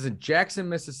 And this is in Jackson,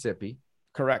 Mississippi.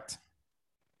 Correct.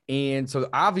 And so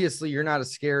obviously you're not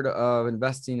as scared of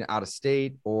investing out of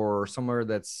state or somewhere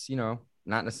that's,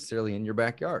 not necessarily in your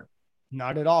backyard.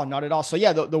 Not at all. Not at all. So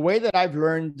yeah, the way that I've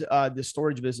learned the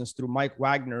storage business through Mike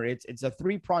Wagner, it's a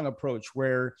 3-prong approach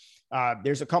where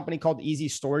there's a company called Easy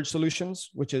Storage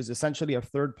Solutions, which is essentially a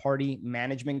third-party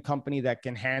management company that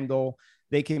can handle.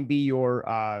 They can be your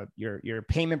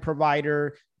payment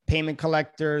provider, payment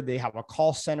collector. They have a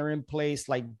call center in place.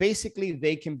 Like basically,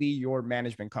 they can be your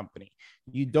management company.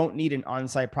 You don't need an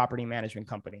on-site property management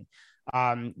company.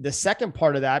 The second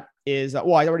part of that is, I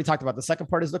already talked about the second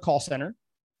part is the call center.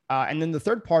 And then the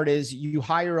third part is you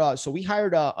hire. So we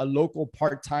hired a local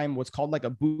part-time, what's called like a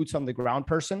boots on the ground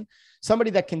person,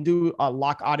 somebody that can do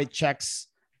lock audit checks,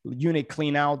 unit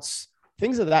cleanouts,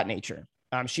 things of that nature.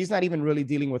 She's not even really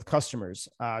dealing with customers.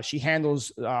 She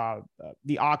handles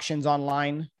the auctions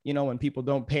online, when people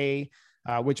don't pay,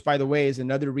 which by the way, is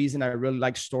another reason I really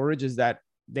like storage is that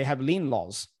they have lien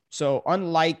laws. So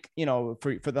unlike,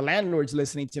 for the landlords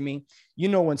listening to me,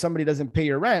 when somebody doesn't pay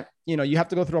your rent, you have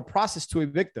to go through a process to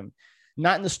evict them.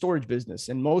 Not in the storage business.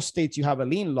 In most states, you have a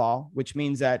lien law, which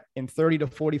means that in 30 to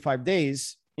 45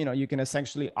 days, you can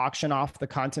essentially auction off the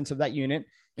contents of that unit.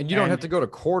 And you don't have to go to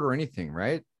court or anything,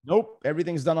 right? Nope.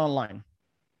 Everything's done online.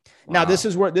 Wow. Now, this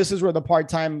is where the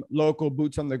part-time local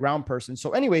boots on the ground person.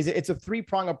 So anyways, it's a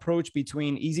 3-prong approach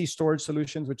between Easy Storage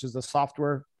Solutions, which is the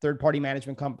software third-party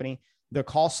management company, the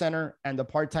call center, and the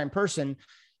part-time person.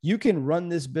 You can run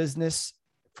this business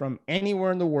from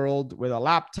anywhere in the world with a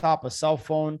laptop, a cell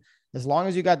phone. As long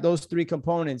as you got those 3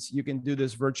 components, you can do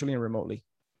this virtually and remotely.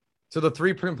 So the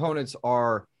 3 components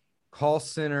are call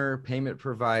center, payment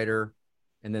provider,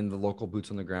 and then the local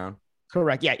boots on the ground.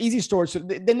 Correct. Yeah. Easy Storage. So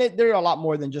then they're a lot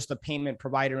more than just a payment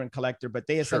provider and collector, but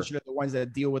they essentially are the ones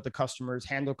that deal with the customers,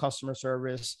 handle customer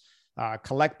service,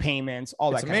 collect payments,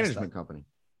 all that kind of stuff. It's a management company.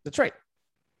 That's right.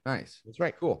 Nice. That's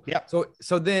right. Cool. Yeah.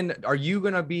 So then are you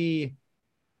going to be,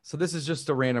 so this is just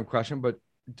a random question, but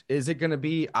is it going to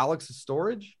be Alex's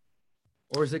Storage?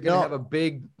 Or is it going to have a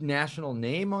big national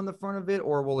name on the front of it?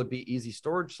 Or will it be Easy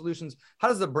Storage Solutions? How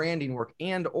does the branding work?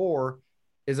 And, or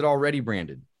is it already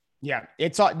branded? Yeah,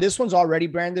 this one's already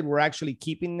branded. We're actually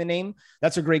keeping the name.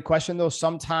 That's a great question though.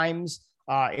 Sometimes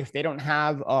if they don't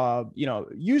have,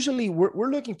 usually we're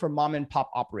looking for mom and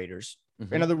pop operators.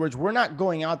 Mm-hmm. In other words, we're not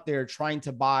going out there trying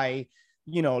to buy,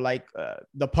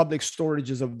 the public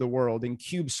storages of the world and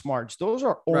Cube Smarts. Those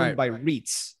are owned by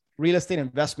REITs, real estate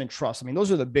investment trusts. I mean,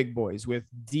 those are the big boys with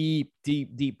deep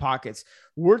pockets.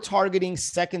 We're targeting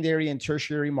secondary and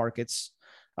tertiary markets,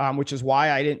 which is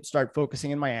why I didn't start focusing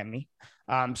in Miami.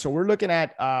 So we're looking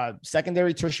at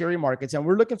secondary, tertiary markets, and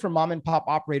we're looking for mom and pop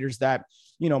operators that,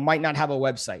 might not have a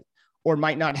website or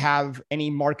might not have any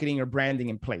marketing or branding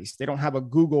in place. They don't have a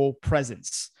Google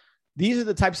presence. These are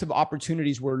the types of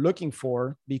opportunities we're looking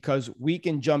for because we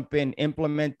can jump in,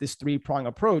 implement this 3-prong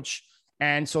approach.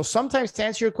 And so sometimes to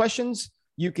answer your questions,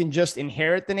 you can just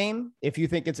inherit the name if you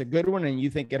think it's a good one and you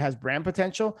think it has brand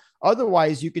potential.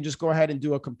 Otherwise, you can just go ahead and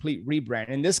do a complete rebrand.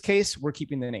 In this case, we're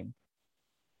keeping the name.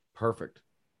 Perfect.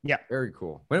 Yeah. Very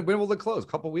cool. When will it close? A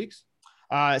couple weeks?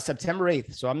 September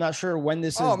 8th. So I'm not sure when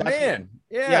this is. Oh man.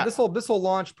 Yeah. This will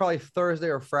launch probably Thursday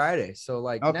or Friday. So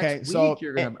next week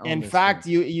you're going to. In fact,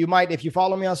 you might, if you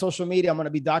follow me on social media, I'm going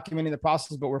to be documenting the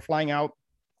process, but we're flying out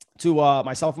to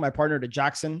myself and my partner to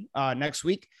Jackson next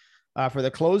week for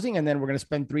the closing. And then we're going to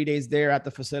spend 3 days there at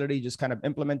the facility, just kind of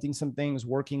implementing some things,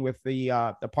 working with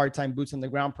the part-time boots on the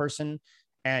ground person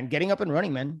and getting up and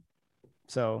running, man.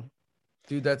 So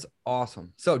dude, that's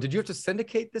awesome. So did you have to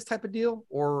syndicate this type of deal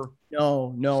or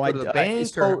no, I the bank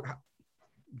or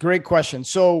great question.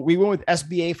 So we went with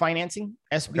SBA financing,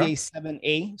 SBA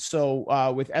 7A.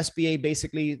 So with SBA,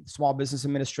 basically Small Business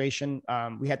Administration,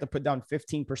 we had to put down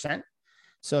 15%.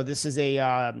 So this is a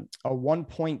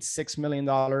 $1.6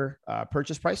 million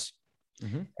purchase price.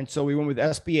 And so we went with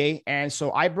SBA. And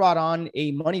so I brought on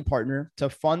a money partner to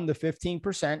fund the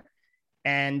 15%.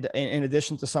 And in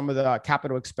addition to some of the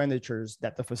capital expenditures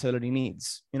that the facility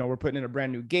needs, we're putting in a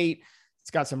brand new gate. It's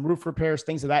got some roof repairs,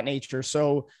 things of that nature.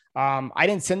 So I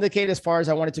didn't syndicate as far as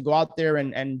I wanted to go out there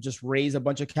and just raise a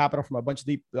bunch of capital from a bunch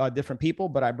of different people,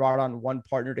 but I brought on one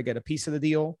partner to get a piece of the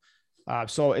deal.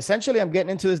 So essentially I'm getting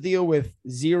into this deal with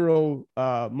zero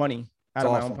money out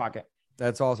of my own pocket.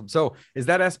 That's awesome. So is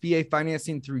that SBA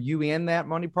financing through you and that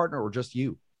money partner, or just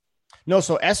you? No.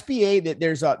 So SBA,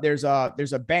 there's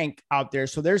a bank out there.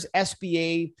 So there's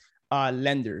SBA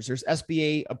lenders, there's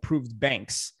SBA approved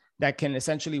banks that can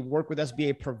essentially work with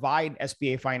SBA, provide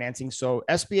SBA financing. So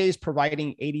SBA is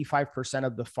providing 85%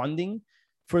 of the funding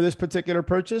for this particular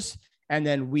purchase. And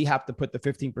then we have to put the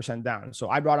 15% down. So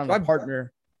I brought on a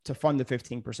partner to fund the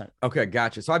 15%. Okay.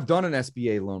 Gotcha. So I've done an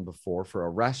SBA loan before for a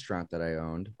restaurant that I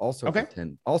owned also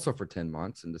for 10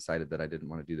 months, and decided that I didn't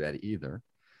want to do that either.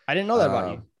 I didn't know that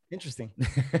about you. Interesting.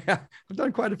 I've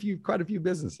done quite a few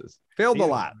businesses. Failed a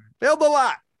lot,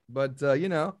 but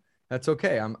that's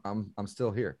okay. I'm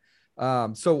still here.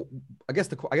 So I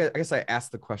guess I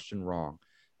asked the question wrong.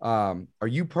 Are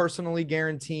you personally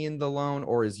guaranteeing the loan,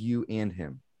 or is you and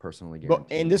him personally guaranteeing?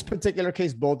 But in this particular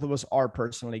case, both of us are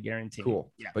personally guaranteed.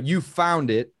 Cool. Yeah. But you found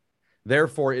it,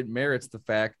 therefore it merits the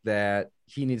fact that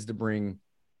he needs to bring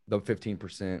the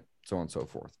 15%. So on and so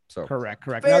forth. So correct.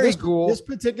 Very cool. This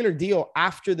particular deal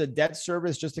after the debt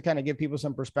service, just to kind of give people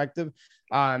some perspective,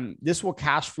 this will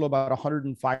cash flow about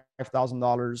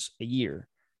 $105,000 a year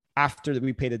after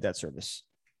we pay the debt service.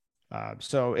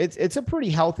 So it's a pretty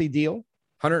healthy deal.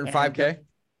 105K.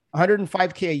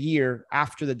 105K a year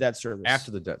after the debt service.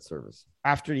 After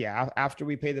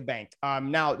we pay the bank.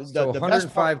 Now the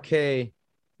 105K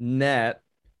net.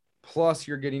 Plus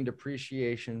you're getting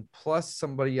depreciation, plus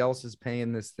somebody else is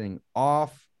paying this thing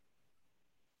off.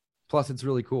 Plus it's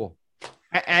really cool.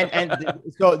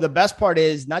 So the best part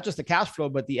is not just the cash flow,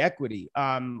 but the equity.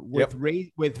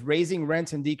 With raising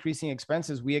rents and decreasing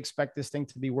expenses, we expect this thing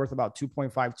to be worth about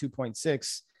 2.5,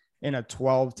 2.6 in a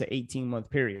 12 to 18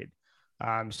 month period.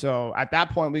 So at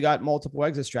that point, we got multiple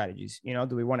exit strategies.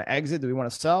 Do we want to exit? Do we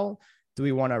want to sell? Do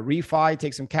we want to refi,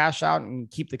 take some cash out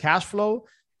and keep the cash flow?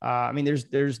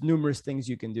 There's numerous things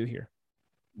you can do here.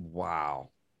 Wow.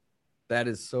 That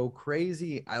is so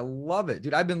crazy. I love it,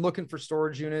 dude. I've been looking for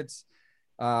storage units,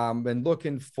 been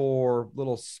looking for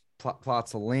little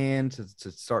plots of land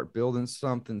to start building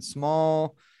something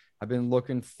small. I've been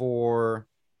looking for,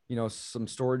 some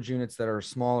storage units that are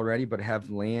small already, but have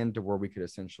land to where we could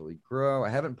essentially grow. I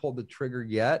haven't pulled the trigger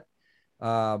yet,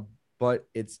 but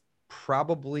it's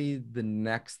probably the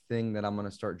next thing that I'm going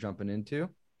to start jumping into.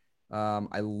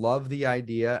 I love the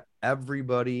idea.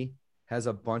 Everybody has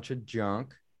a bunch of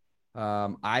junk.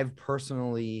 I've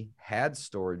personally had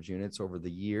storage units over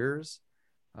the years.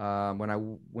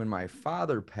 When my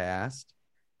father passed,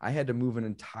 I had to move an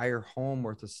entire home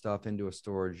worth of stuff into a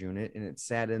storage unit, and it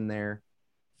sat in there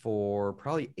for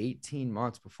probably 18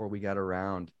 months before we got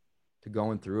around to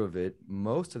going through of it.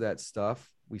 Most of that stuff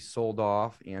we sold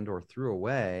off and or threw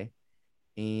away.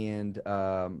 And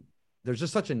there's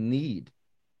just such a need.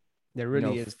 There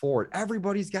really is for it.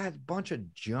 Everybody's got a bunch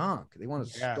of junk they want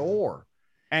to store.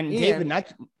 And David,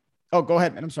 go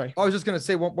ahead, man. I'm sorry. I was just going to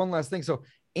say one last thing. So,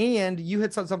 and you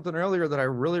had said something earlier that I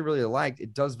really, really liked.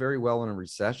 It does very well in a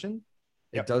recession.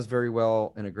 It does very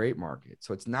well in a great market.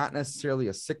 So it's not necessarily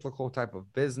a cyclical type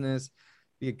of business.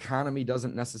 The economy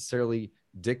doesn't necessarily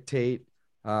dictate,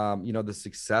 the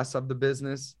success of the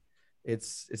business.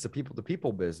 It's a people to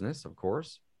people business, of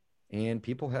course, and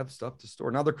people have stuff to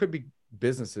store. Now there could be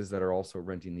businesses that are also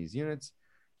renting these units.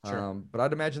 Sure. But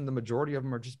I'd imagine the majority of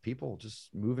them are just people just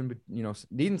moving,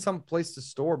 needing some place to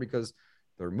store because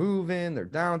they're moving, they're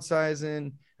downsizing.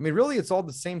 I mean, really, it's all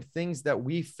the same things that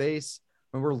we face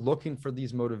when we're looking for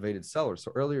these motivated sellers.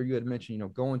 So earlier you had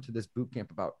mentioned, going to this boot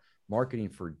camp about marketing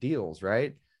for deals,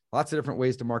 right? Lots of different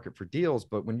ways to market for deals.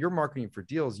 But when you're marketing for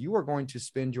deals, you are going to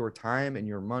spend your time and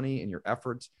your money and your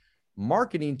efforts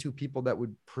marketing to people that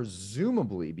would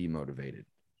presumably be motivated.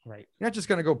 Right. You're not just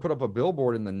going to go put up a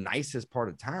billboard in the nicest part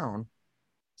of town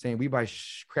saying we buy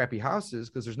crappy houses,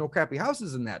 because there's no crappy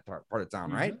houses in that part of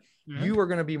town, right? Mm-hmm. You are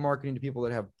going to be marketing to people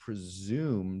that have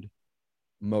presumed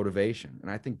motivation. And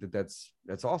I think that's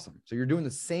awesome. So you're doing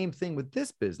the same thing with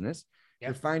this business. Yep.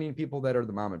 You're finding people that are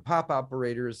the mom and pop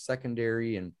operators,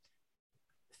 secondary and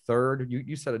third.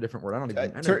 You said a different word. I don't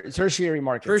even tertiary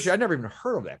markets. Tertiary. I've never even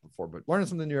heard of that before, but learning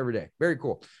something new every day. Very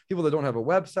cool. People that don't have a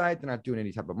website, they're not doing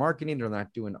any type of marketing. They're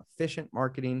not doing efficient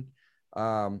marketing.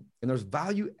 And there's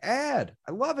value add.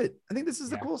 I love it. I think this is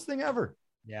the coolest thing ever.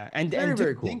 Yeah. And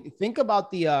Very cool. Think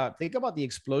about the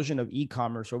explosion of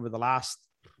e-commerce over the last,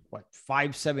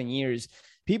 5-7 years.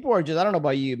 People are just, I don't know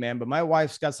about you, man, but my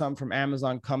wife's got something from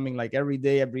Amazon coming like every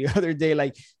day, every other day.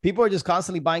 Like people are just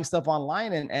constantly buying stuff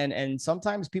online, and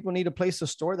sometimes people need a place to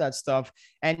store that stuff.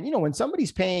 And, when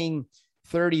somebody's paying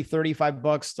 30, 35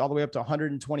 bucks all the way up to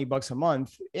 120 bucks a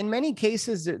month, in many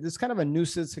cases, there's kind of a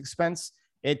nuisance expense.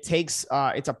 It takes,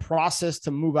 it's a process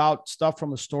to move out stuff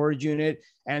from a storage unit.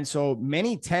 And so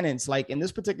many tenants, like in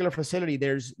this particular facility,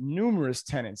 there's numerous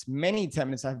tenants, many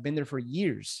tenants have been there for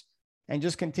years and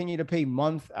just continue to pay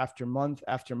month after month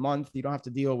after month. You don't have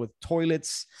to deal with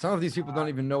toilets. Some of these people don't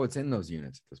even know what's in those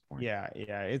units at this point. Yeah.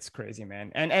 It's crazy,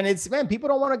 man. And it's, man, people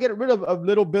don't want to get rid of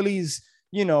little Billy's,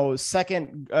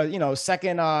 second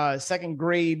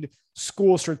grade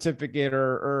school certificate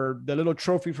or the little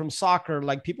trophy from soccer.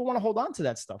 Like people want to hold on to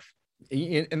that stuff.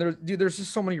 And there's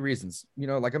just so many reasons,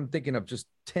 like I'm thinking of just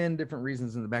 10 different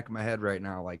reasons in the back of my head right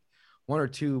now. Like one or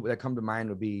two that come to mind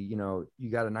would be, you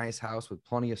got a nice house with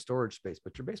plenty of storage space,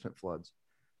 but your basement floods.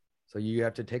 So you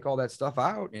have to take all that stuff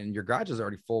out, and your garage is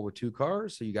already full with 2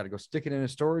 cars. So you got to go stick it in a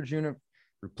storage unit,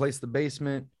 replace the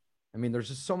basement. I mean, there's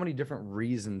just so many different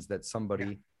reasons that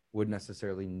somebody would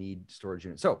necessarily need storage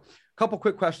units. So a couple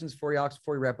quick questions for you, Alex,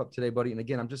 before we wrap up today, buddy. And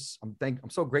again, I'm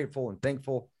so grateful and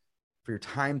thankful for your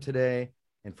time today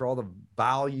and for all the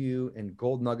value and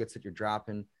gold nuggets that you're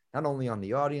dropping, not only on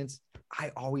the audience.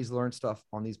 I always learn stuff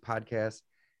on these podcasts.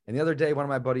 And the other day, one of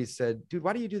my buddies said, dude,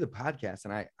 why do you do the podcast?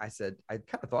 And I said, I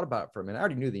kind of thought about it for a minute. I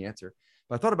already knew the answer,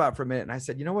 but I thought about it for a minute. And I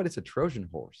said, you know what? It's a Trojan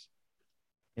horse.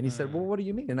 And he said, well, what do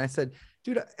you mean? And I said,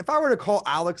 dude, if I were to call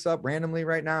Alex up randomly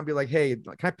right now and be like, hey,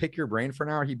 can I pick your brain for an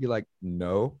hour? He'd be like,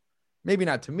 no, maybe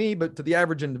not to me, but to the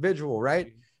average individual.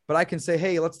 Right. But I can say,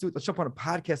 hey, let's jump on a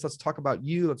podcast. Let's talk about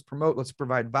you. Let's promote, let's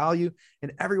provide value.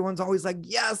 And everyone's always like,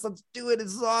 yes, let's do it.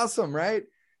 It's awesome. Right.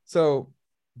 So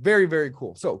very, very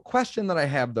cool. So question that I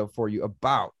have though, for you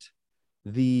about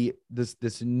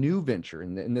this new venture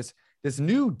and this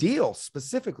new deal,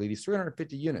 specifically these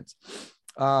 350 units,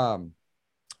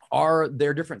 are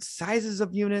there different sizes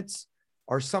of units?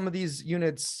 Are some of these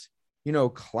units,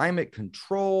 climate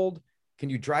controlled? Can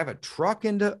you drive a truck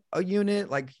into a unit?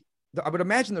 Like I would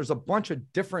imagine there's a bunch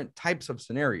of different types of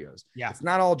scenarios. Yeah. It's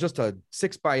not all just a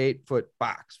 6x8 foot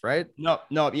box, right? No.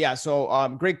 Yeah.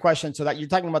 So great question. So that you're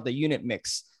talking about the unit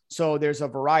mix. So there's a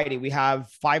variety. We have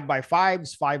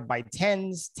 5x5s,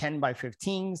 5x10s,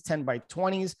 10x15s,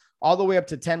 10x20s, all the way up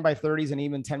to 10x30s and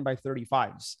even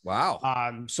 10x35s. Wow.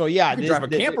 So yeah, you can drive a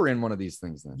camper in one of these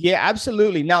things then. Yeah,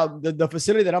 absolutely. Now the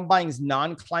facility that I'm buying is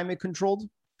non-climate controlled.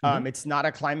 It's not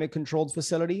a climate controlled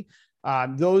facility.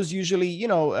 Those usually,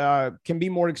 can be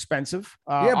more expensive.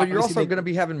 Yeah, but you're also going to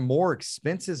be having more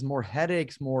expenses, more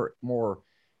headaches, more,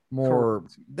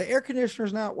 the air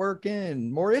conditioner's not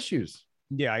working, more issues.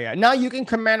 Yeah. Now you can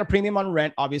command a premium on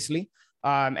rent, obviously.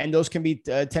 And those can be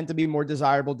tend to be more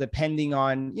desirable depending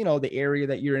on, the area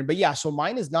that you're in. But yeah, so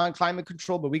mine is non-climate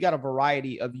controlled, but we got a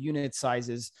variety of unit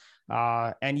sizes.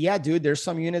 And yeah, dude, there's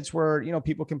some units where,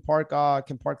 people can park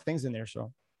things in there.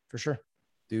 So for sure.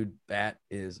 Dude, that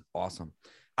is awesome.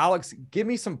 Alex, give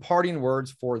me some parting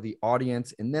words for the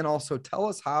audience, and then also tell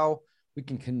us how we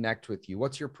can connect with you.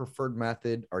 What's your preferred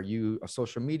method? Are you a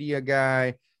social media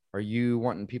guy? Are you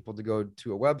wanting people to go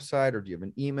to a website, or do you have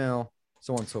an email?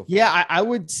 So on and so forth. Yeah, I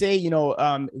would say,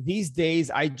 these days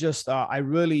I just, I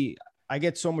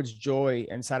get so much joy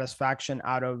and satisfaction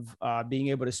out of being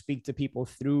able to speak to people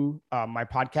through my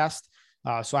podcast.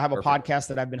 So I have a podcast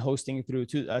that I've been hosting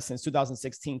since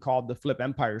 2016 called The Flip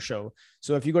Empire Show.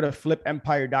 So if you go to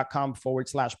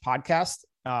flipempire.com/podcast,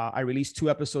 I release 2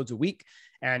 episodes a week.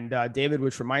 And David,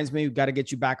 which reminds me, we've got to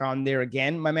get you back on there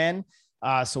again, my man.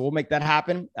 So we'll make that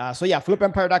happen. So yeah,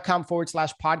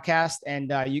 flipempire.com/podcast.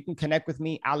 And you can connect with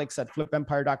me,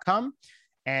 alex@flipempire.com.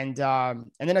 And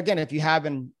then again, if you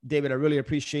haven't, David, I really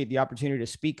appreciate the opportunity to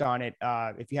speak on it.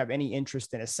 If you have any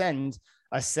interest in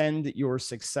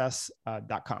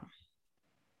ascendyoursuccess.com.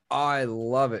 I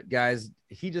love it, guys.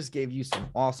 He just gave you some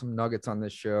awesome nuggets on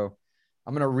this show.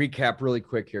 I'm going to recap really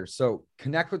quick here. So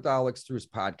connect with Alex through his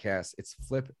podcast. It's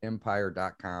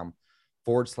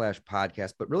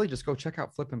flipempire.com/podcast, but really just go check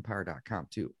out flipempire.com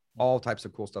too. All types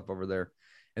of cool stuff over there.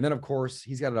 And then of course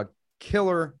he's got a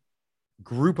killer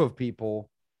group of people,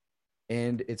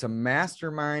 and it's a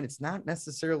mastermind. It's not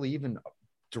necessarily even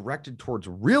directed towards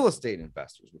real estate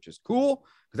investors, which is cool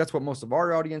because that's what most of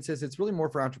our audience is. It's really more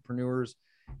for entrepreneurs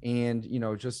and,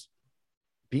 just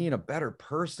being a better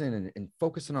person and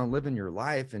focusing on living your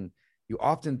life. And you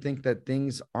often think that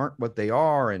things aren't what they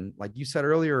are. And like you said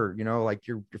earlier, like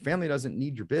your family doesn't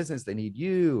need your business. They need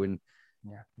you. And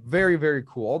Yeah. Very, very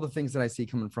cool. All the things that I see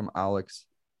coming from Alex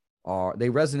they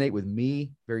resonate with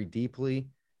me very deeply.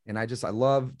 And I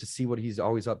love to see what he's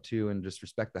always up to and just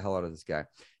respect the hell out of this guy.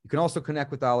 You can also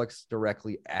connect with Alex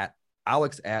directly at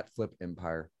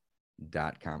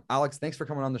alex@flipempire.com. Alex, thanks for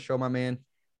coming on the show, my man.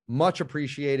 Much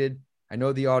appreciated. I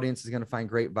know the audience is going to find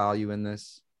great value in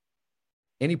this.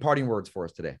 Any parting words for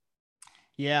us today?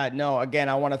 Yeah, no, again,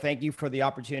 I want to thank you for the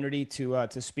opportunity to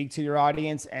speak to your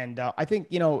audience. And I think,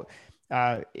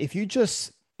 if you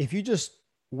just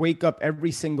wake up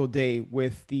every single day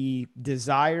with the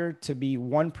desire to be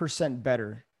 1%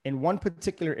 better in one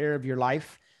particular area of your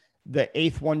life, the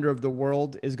eighth wonder of the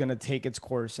world is going to take its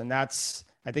course. And that's,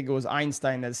 I think it was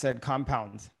Einstein that said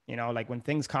compound, like when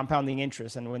things compounding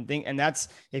interest and that's,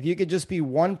 if you could just be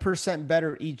 1%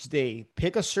 better each day,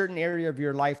 pick a certain area of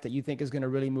your life that you think is going to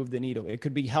really move the needle. It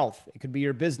could be health. It could be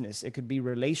your business. It could be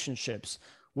relationships,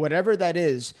 whatever that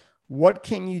is. What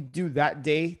can you do that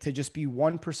day to just be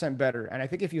 1% better? And I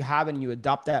think if you have and you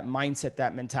adopt that mindset,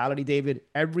 that mentality, David,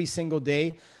 every single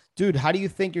day, dude, how do you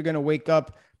think you're going to wake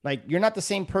up? Like, you're not the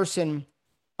same person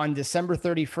on December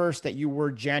 31st that you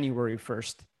were January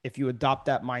 1st if you adopt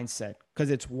that mindset, because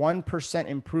it's 1%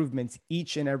 improvements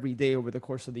each and every day over the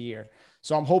course of the year.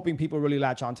 So I'm hoping people really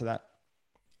latch onto that.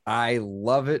 I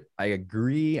love it. I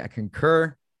agree. I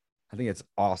concur. I think it's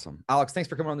awesome. Alex, thanks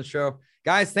for coming on the show.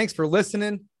 Guys, thanks for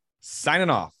listening. Signing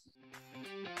off.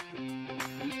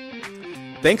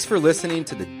 Thanks for listening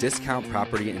to the Discount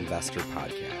Property Investor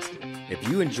Podcast. If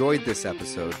you enjoyed this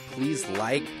episode, please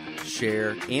like,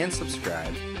 share, and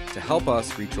subscribe to help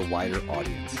us reach a wider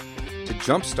audience. To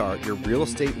jumpstart your real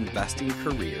estate investing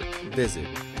career, visit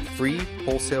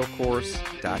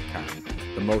freewholesalecourse.com,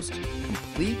 the most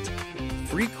complete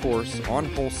free course on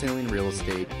wholesaling real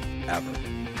estate ever.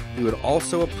 We would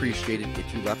also appreciate it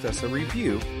if you left us a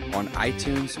review on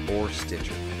iTunes or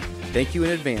Stitcher. Thank you in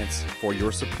advance for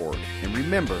your support. And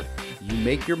remember, you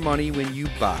make your money when you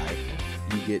buy,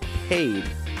 you get paid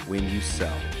when you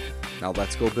sell. Now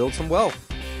let's go build some wealth.